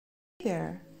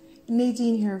There,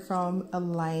 Nadine here from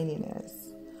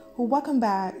Alignenus. Welcome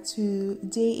back to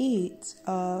day 8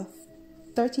 of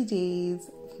 30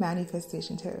 Days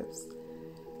Manifestation Tips.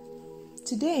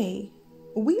 Today,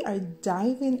 we are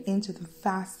diving into the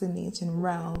fascinating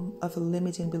realm of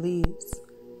limiting beliefs.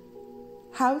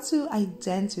 How to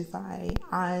identify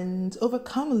and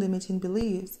overcome limiting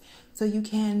beliefs so you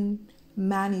can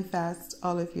manifest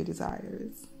all of your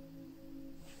desires.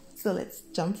 So let's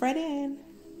jump right in.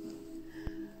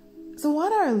 So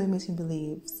what are limiting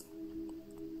beliefs?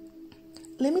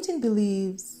 Limiting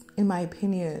beliefs, in my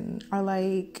opinion, are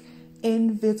like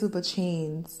invisible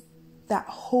chains that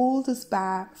hold us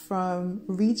back from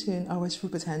reaching our true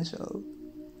potential.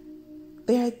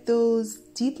 They are those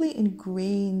deeply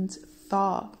ingrained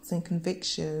thoughts and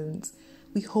convictions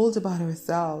we hold about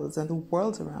ourselves and the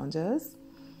world around us,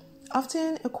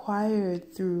 often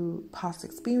acquired through past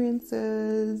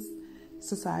experiences,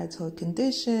 societal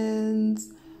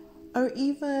conditions, or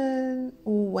even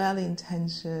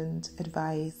well-intentioned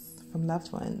advice from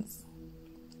loved ones.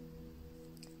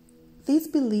 These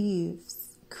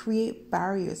beliefs create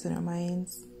barriers in our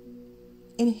minds,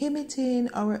 inhibiting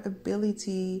our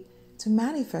ability to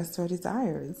manifest our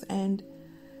desires and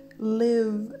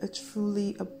live a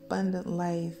truly abundant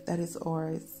life that is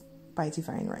ours by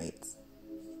divine right.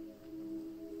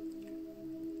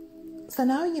 So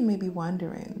now you may be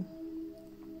wondering,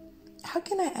 how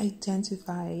can I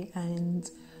identify and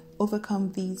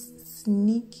overcome these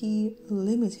sneaky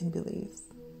limiting beliefs?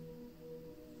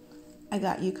 I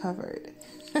got you covered.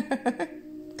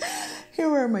 Here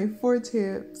are my 4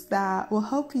 tips that will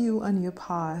help you on your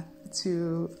path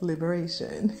to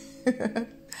liberation.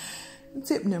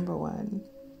 Tip number 1,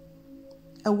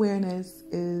 awareness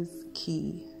is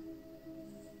key.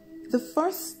 The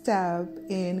first step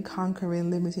in conquering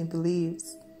limiting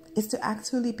beliefs is to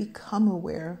actually become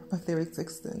aware of their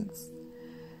existence.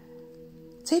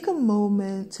 Take a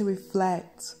moment to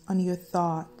reflect on your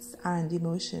thoughts and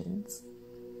emotions.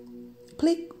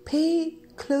 Pay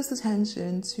close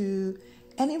attention to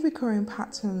any recurring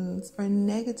patterns or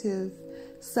negative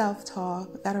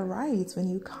self-talk that arise when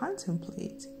you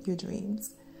contemplate your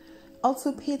dreams.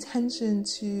 Also pay attention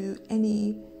to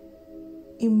any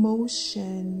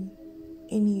emotion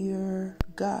in your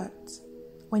gut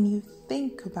when you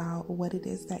think about what it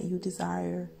is that you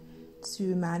desire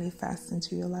to manifest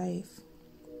into your life.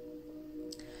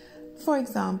 For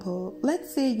example,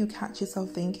 let's say you catch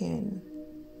yourself thinking,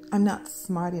 I'm not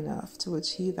smart enough to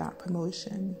achieve that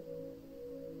promotion.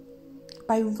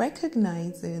 By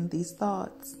recognizing these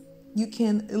thoughts, you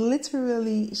can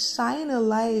literally shine a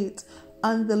light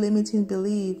on the limiting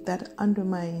belief that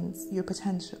undermines your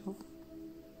potential.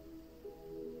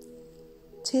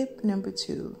 Tip number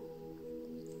 2.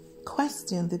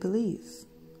 Question the belief.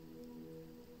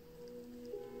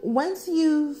 Once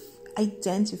you've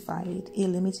identified a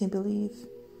limiting belief,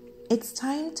 it's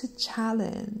time to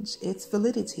challenge its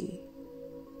validity.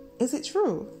 Is it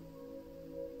true?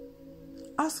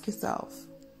 Ask yourself,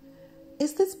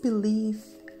 is this belief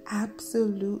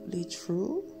absolutely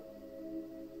true?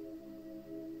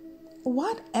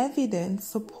 What evidence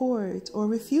supports or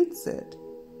refutes it?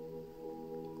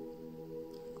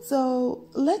 So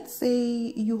let's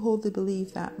say you hold the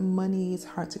belief that money is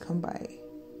hard to come by.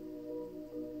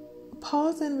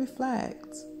 Pause and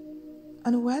reflect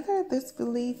on whether this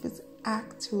belief is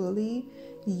actually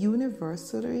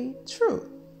universally true.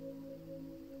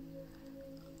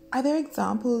 Are there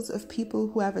examples of people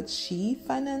who have achieved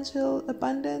financial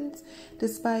abundance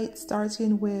despite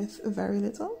starting with very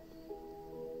little?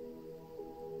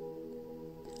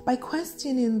 By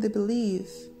questioning the belief,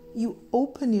 you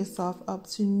open yourself up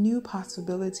to new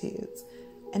possibilities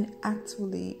and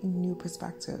actually new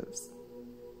perspectives.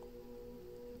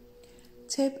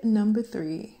 Tip number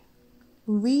 3,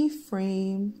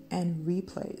 reframe and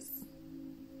replace.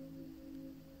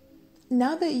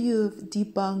 Now that you've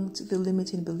debunked the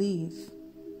limiting belief,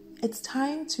 it's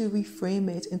time to reframe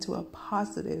it into a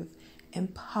positive,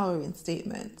 empowering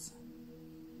statement.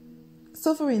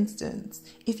 So for instance,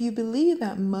 if you believe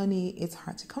that money is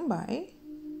hard to come by,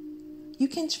 you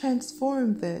can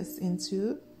transform this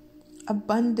into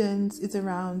abundance is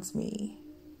around me.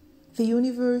 The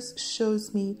universe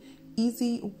shows me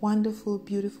easy, wonderful,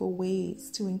 beautiful ways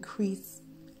to increase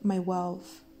my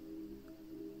wealth.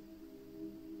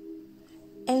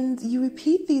 And you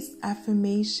repeat these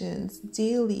affirmations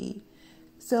daily.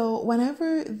 So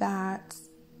whenever that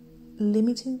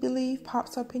limiting belief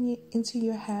pops up into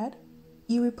your head,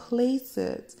 you replace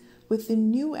it with the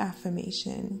new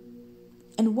affirmation.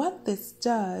 And what this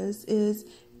does is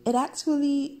it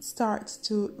actually starts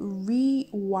to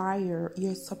rewire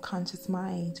your subconscious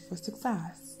mind for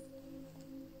success.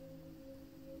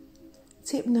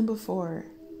 Tip number 4,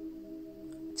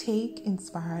 take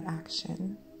inspired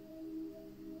action.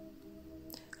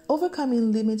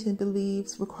 Overcoming limiting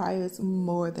beliefs requires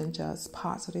more than just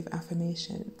positive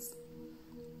affirmations.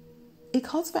 It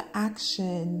calls for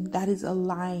action that is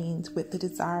aligned with the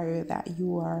desire that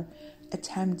you are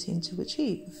attempting to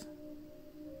achieve.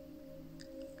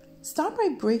 Start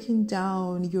by breaking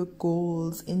down your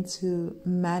goals into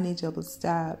manageable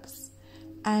steps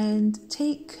and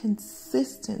take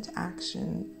consistent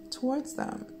action towards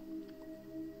them.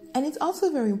 And it's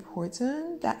also very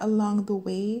important that along the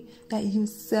way that you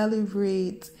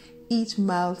celebrate each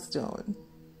milestone.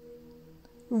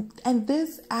 And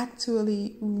this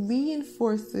actually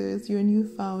reinforces your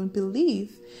newfound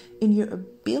belief in your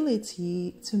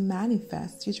ability to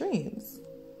manifest your dreams.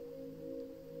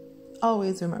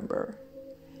 Always remember,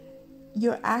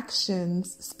 your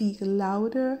actions speak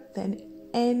louder than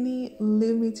any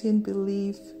limiting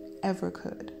belief ever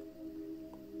could.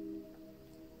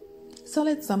 So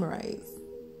let's summarize.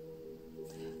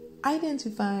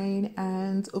 Identifying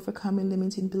and overcoming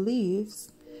limiting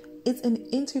beliefs is an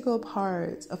integral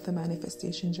part of the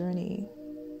manifestation journey.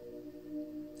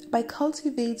 By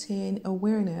cultivating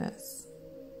awareness,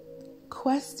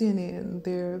 questioning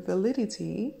their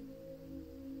validity,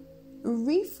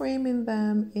 reframing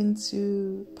them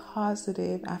into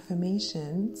positive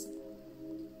affirmations,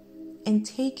 and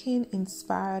taking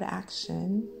inspired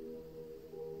action,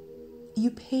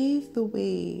 you pave the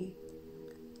way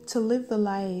to live the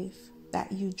life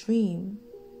that you dream,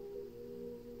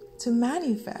 to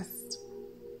manifest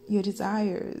your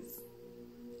desires,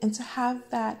 and to have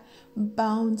that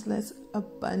boundless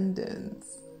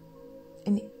abundance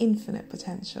and infinite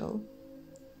potential.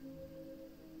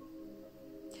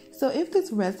 So if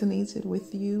this resonated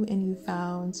with you and you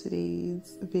found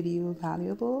today's video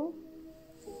valuable,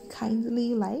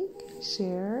 kindly like,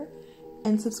 share,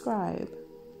 and subscribe.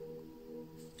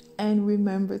 And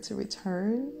remember to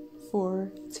return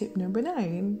for tip number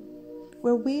 9,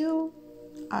 where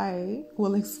I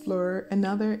will explore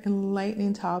another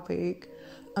enlightening topic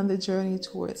on the journey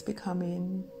towards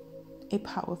becoming a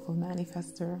powerful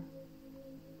manifester.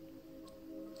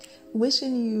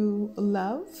 Wishing you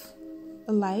love,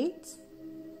 light,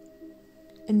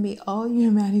 and may all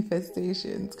your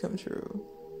manifestations come true.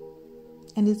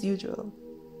 And as usual,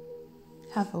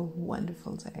 have a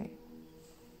wonderful day.